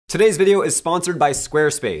Today's video is sponsored by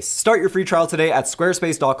Squarespace. Start your free trial today at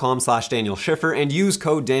squarespace.com/DanielSchiffer and use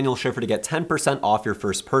code DanielSchiffer to get 10% off your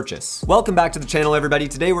first purchase. Welcome back to the channel, everybody.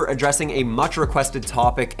 Today we're addressing a much requested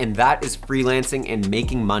topic, and that is freelancing and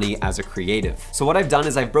making money as a creative. So what I've done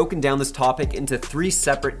is I've broken down this topic into 3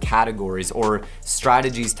 separate categories, or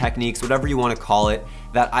strategies, techniques, whatever you want to call it,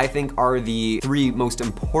 that I think are the 3 most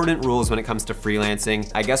important rules when it comes to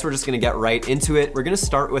freelancing. I guess we're just gonna get right into it. We're gonna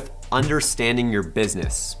start with understanding your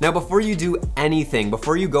business. Now, before you do anything,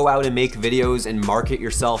 before you go out and make videos and market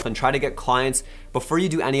yourself and try to get clients, before you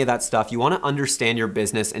do any of that stuff, you wanna understand your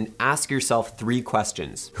business and ask yourself 3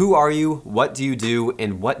 questions. Who are you? What do you do?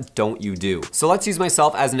 And what don't you do? So let's use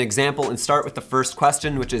myself as an example and start with the first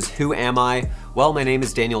question, which is, who am I? Well, my name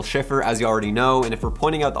is Daniel Schiffer, as you already know, and if we're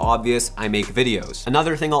pointing out the obvious, I make videos.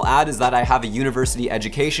 Another thing I'll add is that I have a university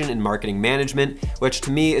education in marketing management, which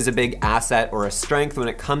to me is a big asset or a strength when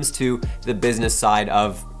it comes to the business side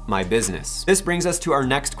of my business. This brings us to our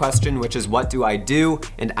next question, which is, what do I do?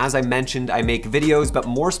 And as I mentioned, I make videos, but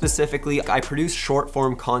more specifically, I produce short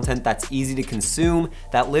form content that's easy to consume,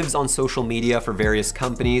 that lives on social media for various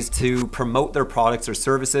companies to promote their products or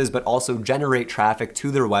services, but also generate traffic to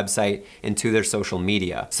their website and to their social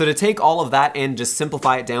media. So to take all of that and just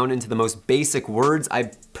simplify it down into the most basic words, I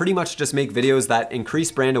pretty much just make videos that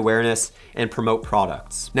increase brand awareness and promote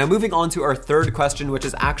products. Now, moving on to our third question, which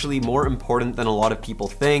is actually more important than a lot of people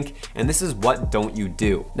think, and this is, what don't you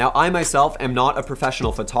do? Now, I myself am not a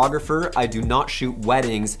professional photographer. I do not shoot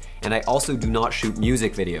weddings, and I also do not shoot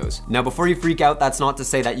music videos. Now, before you freak out, that's not to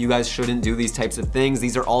say that you guys shouldn't do these types of things.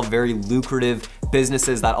 These are all very lucrative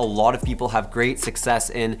businesses that a lot of people have great success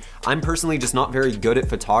in. I'm personally just not very good at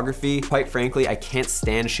photography. Quite frankly, I can't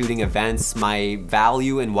stand shooting events. My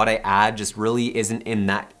value and what I add just really isn't in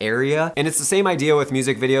that area. And it's the same idea with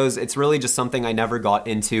music videos. It's really just something I never got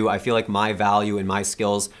into. I feel like my value and my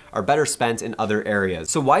skills are better spent in other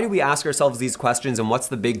areas. So why do we ask ourselves these questions, and what's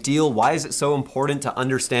the big deal? Why is it so important to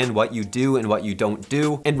understand what you do and what you don't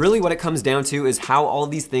do? And really what it comes down to is how all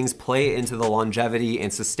of these things play into the longevity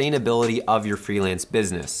and sustainability of your freelance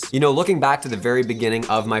business. You know, looking back to the very beginning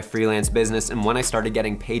of my freelance business and when I started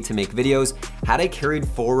getting paid to make videos, had I carried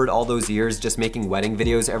forward all those years just making wedding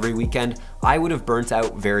videos every weekend, I would have burnt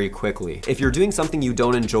out very quickly. If you're doing something you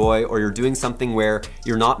don't enjoy, or you're doing something where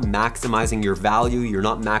you're not maximizing your value, you're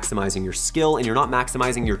not maximizing your skill, and you're not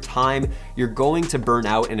maximizing your time, you're going to burn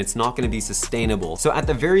out and it's not gonna be sustainable. So at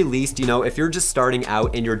the very least, you know, if you're just starting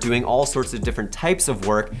out and you're doing all sorts of different types of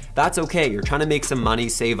work, that's okay. You're trying to make some money,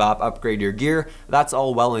 save up, upgrade your gear, that's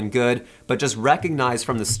all well and good, but just recognize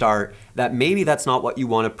from the start that maybe that's not what you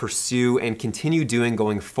wanna pursue and continue doing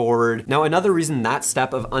going forward. Now, another reason that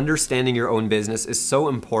step of understanding your own business is so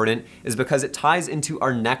important is because it ties into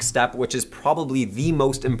our next step, which is probably the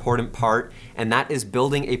most important part, and that is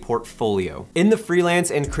building a portfolio. In the freelance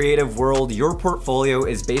and creative world, your portfolio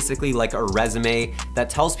is basically like a resume that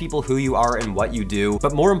tells people who you are and what you do,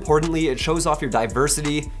 but more importantly, it shows off your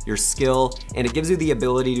diversity, your skill, and it gives you the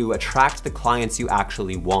ability to attract the clients you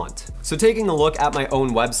actually want. So taking a look at my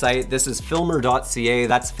own website, this is filmer.ca,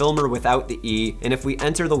 that's Filmer without the E, and if we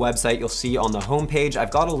enter the website, you'll see on the homepage,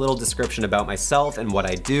 I've got a little description about myself and what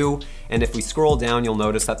I do, and if we scroll down, you'll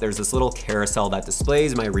notice that there's this little carousel that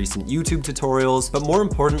displays my recent YouTube tutorials, but more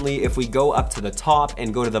importantly, if we go up to the top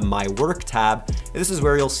and go to the My Work tab, this is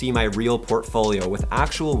where you'll see my real portfolio with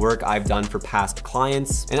actual work I've done for past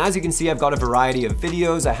clients. And as you can see, I've got a variety of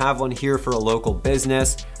videos. I have one here for a local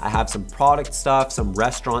business. I have some product stuff, some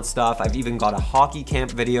restaurant stuff. I've even got a hockey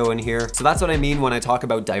camp video in here. So that's what I mean when I talk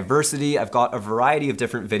about diversity. I've got a variety of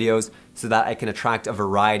different videos so that I can attract a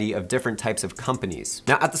variety of different types of companies.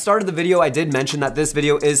 Now, at the start of the video, I did mention that this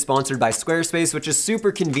video is sponsored by Squarespace, which is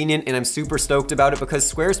super convenient, and I'm super stoked about it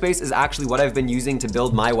because Squarespace is actually what I've been using to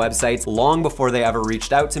build my websites long before they ever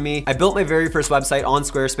reached out to me. I built my very first website on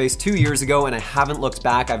Squarespace 2 years ago, and I haven't looked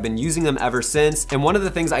back. I've been using them ever since. And one of the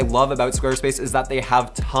things I love about Squarespace is that they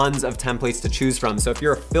have tons of templates to choose from. So if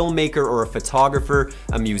you're a filmmaker or a photographer,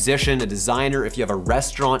 a musician, a designer, if you have a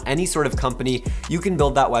restaurant, any sort of company, you can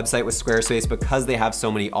build that website with Squarespace because they have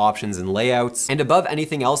so many options and layouts. And above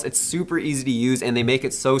anything else, it's super easy to use, and they make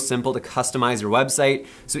it so simple to customize your website.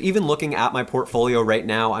 So even looking at my portfolio right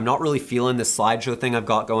now, I'm not really feeling this slideshow thing I've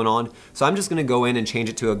got going on. So I'm just gonna go in and change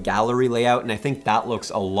it to a gallery layout, and I think that looks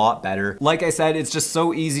a lot better. Like I said, it's just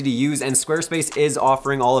so easy to use, and Squarespace is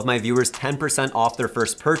offering all of my viewers 10% off their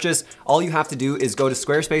first purchase. All you have to do is go to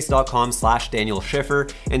squarespace.com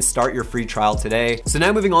squarespace.com/DanielSchiffer and start your free trial today. So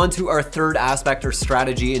now moving on to our third aspect or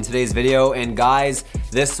strategy in today's video. And guys,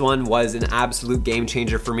 this one was an absolute game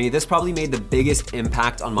changer for me. This probably made the biggest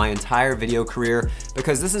impact on my entire video career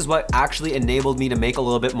because this is what actually enabled me to make a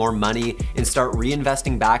little bit more money and start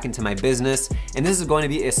reinvesting back into my business. And this is going to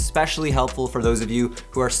be especially helpful for those of you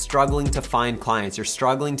who are struggling to find clients. You're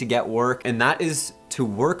struggling to get work, and that is to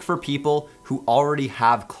work for people who already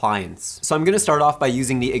have clients. So I'm gonna start off by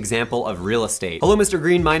using the example of real estate. Hello, Mr.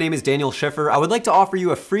 Green, my name is Daniel Schiffer. I would like to offer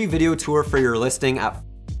you a free video tour for your listing at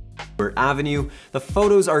Avenue. The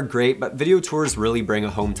photos are great, but video tours really bring a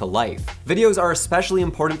home to life. Videos are especially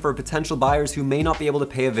important for potential buyers who may not be able to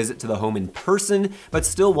pay a visit to the home in person, but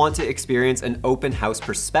still want to experience an open house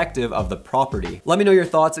perspective of the property. Let me know your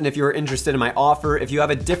thoughts, and if you are interested in my offer, if you have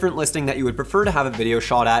a different listing that you would prefer to have a video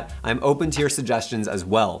shot at, I'm open to your suggestions as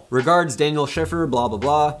well. Regards, Daniel Schiffer, blah, blah,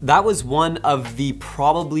 blah. That was one of the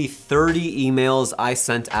probably 30 emails I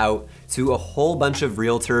sent out to a whole bunch of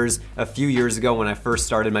realtors a few years ago when I first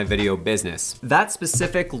started my video business. That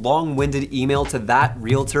specific long-winded email to that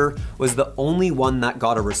realtor was the only one that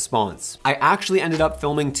got a response. I actually ended up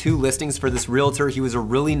filming 2 listings for this realtor. He was a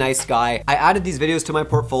really nice guy. I added these videos to my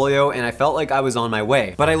portfolio and I felt like I was on my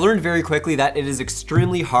way. But I learned very quickly that it is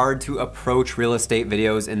extremely hard to approach real estate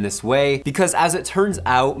videos in this way because, as it turns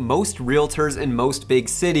out, most realtors in most big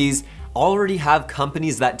cities already have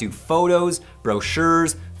companies that do photos,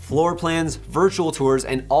 brochures, floor plans, virtual tours,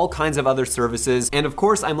 and all kinds of other services. And of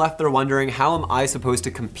course, I'm left there wondering, how am I supposed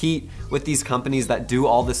to compete with these companies that do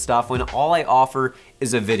all this stuff when all I offer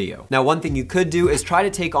is a video? Now, one thing you could do is try to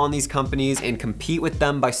take on these companies and compete with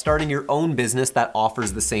them by starting your own business that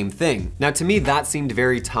offers the same thing. Now, to me, that seemed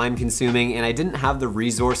very time consuming and I didn't have the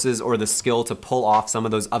resources or the skill to pull off some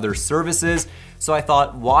of those other services. So I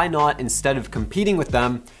thought, why not, instead of competing with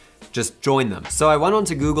them, just join them. So I went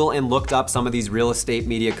onto Google and looked up some of these real estate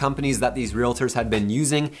media companies that these realtors had been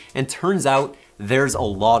using, and turns out there's a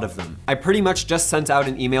lot of them. I pretty much just sent out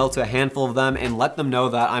an email to a handful of them and let them know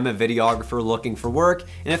that I'm a videographer looking for work,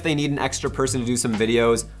 and if they need an extra person to do some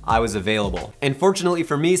videos, I was available. And fortunately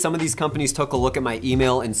for me, some of these companies took a look at my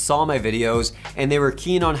email and saw my videos, and they were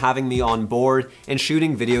keen on having me on board and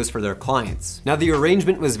shooting videos for their clients. Now, the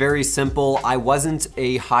arrangement was very simple. I wasn't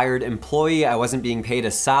a hired employee. I wasn't being paid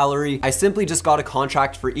a salary. I simply just got a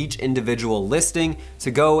contract for each individual listing to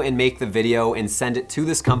go and make the video and send it to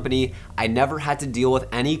this company. I never had to deal with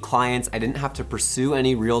any clients. I didn't have to pursue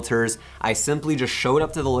any realtors. I simply just showed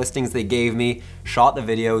up to the listings they gave me, shot the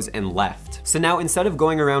videos, and left. So now, instead of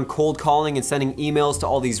going around cold calling and sending emails to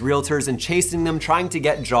all these realtors and chasing them, trying to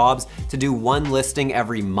get jobs to do one listing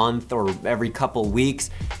every month or every couple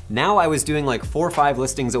weeks, now I was doing like 4 or 5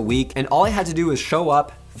 listings a week, and all I had to do was show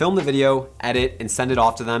up, film the video, edit, and send it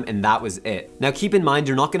off to them, and that was it. Now, keep in mind,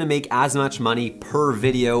 you're not gonna make as much money per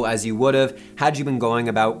video as you would have had you been going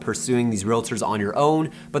about pursuing these realtors on your own,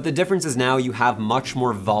 but the difference is now you have much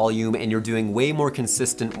more volume and you're doing way more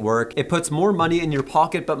consistent work. It puts more money in your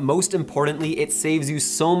pocket, but most importantly, it saves you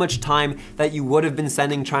so much time that you would have been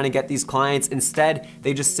spending trying to get these clients. Instead,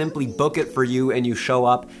 they just simply book it for you and you show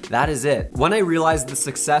up. That is it. When I realized the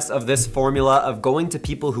success of this formula of going to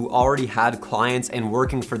people who already had clients and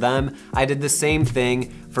working for them, I did the same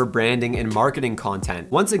thing for branding and marketing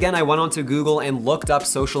content. Once again, I went onto Google and looked up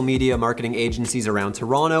social media marketing agencies around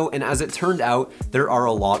Toronto, and as it turned out, there are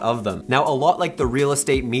a lot of them. Now, a lot like the real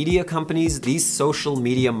estate media companies, these social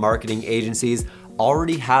media marketing agencies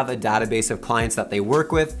already have a database of clients that they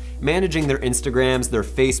work with, managing their Instagrams, their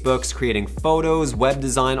Facebooks, creating photos, web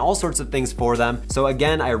design, all sorts of things for them. So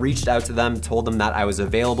again, I reached out to them, told them that I was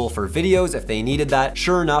available for videos if they needed that.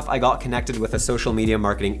 Sure enough, I got connected with a social media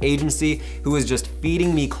marketing agency who was just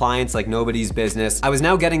feeding me clients like nobody's business. I was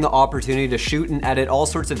now getting the opportunity to shoot and edit all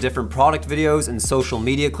sorts of different product videos and social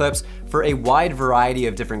media clips for a wide variety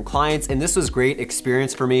of different clients, and this was great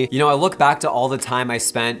experience for me. You know, I look back to all the time I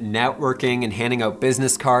spent networking and handing out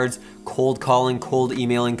business cards, cold calling, cold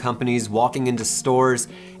emailing companies, walking into stores,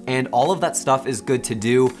 and all of that stuff is good to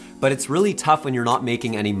do, but it's really tough when you're not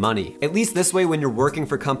making any money. At least this way, when you're working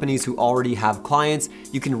for companies who already have clients,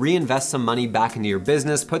 you can reinvest some money back into your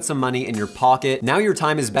business, put some money in your pocket. Now your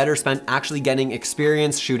time is better spent actually getting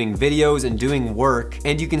experience, shooting videos and doing work,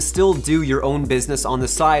 and you can still do your own business on the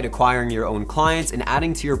side, acquiring your own clients and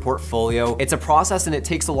adding to your portfolio. It's a process and it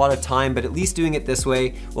takes a lot of time, but at least doing it this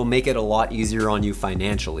way will make it a lot easier on you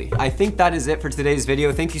financially. I think that is it for today's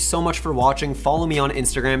video. Thank you so much for watching. Follow me on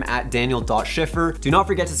Instagram at daniel.schiffer. Do not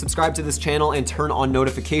forget to subscribe to this channel and turn on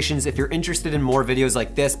notifications if you're interested in more videos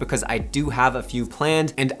like this, because I do have a few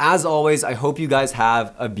planned. And as always, I hope you guys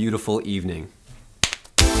have a beautiful evening.